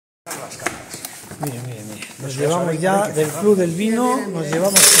las cajas. Miren. Nos llevamos ya del Club del Vino, nos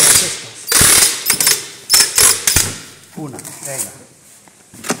llevamos todas estas. Una, venga.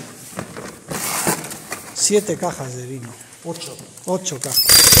 7 cajas de vino. 8. 8 cajas.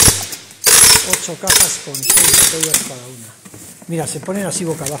 8 cajas con 6 botellas cada una. Mira, se ponen así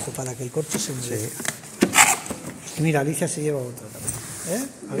boca abajo para que el corcho se endurezca. Y mira, Alicia se lleva otra también.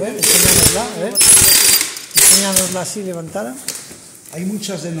 A ver, enséñanosla, a ver. Enséñanosla así levantada. Hay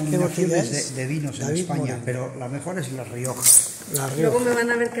muchas denominaciones de vinos en David España, Moreno. pero la mejor es la Rioja. La Rioja. Luego me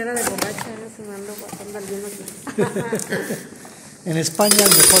van a ver cara de borracha, se me ando guardando el vino aquí. En España el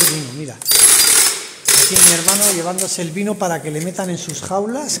mejor vino, mira. Aquí mi hermano llevándose el vino para que le metan en sus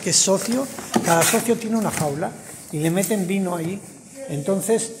jaulas, que es socio. Cada socio tiene una jaula y le meten vino ahí.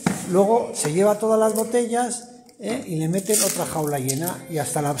 Entonces luego se lleva todas las botellas y le meten otra jaula llena y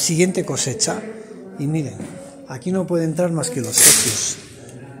hasta la siguiente cosecha. Y miren, aquí no puede entrar más que los socios,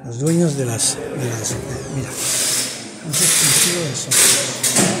 los dueños de las mira, es exclusivo de socios.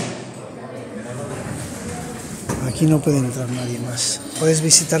 Aquí no puede entrar nadie más. Puedes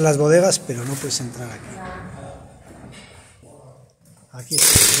visitar las bodegas, pero no puedes entrar aquí. Aquí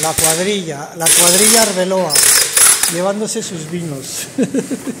está, la cuadrilla Arbeloa, llevándose sus vinos.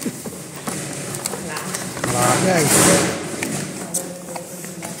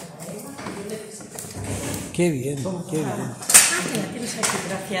 Qué bien.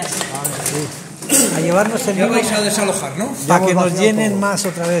 Gracias. A llevarnos el Ya vino vais a desalojar, ¿no? para que nos llenen más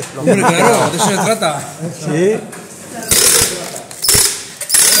otra vez. Hombre, claro, de eso se trata. Sí.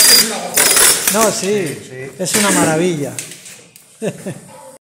 No, sí, es una maravilla.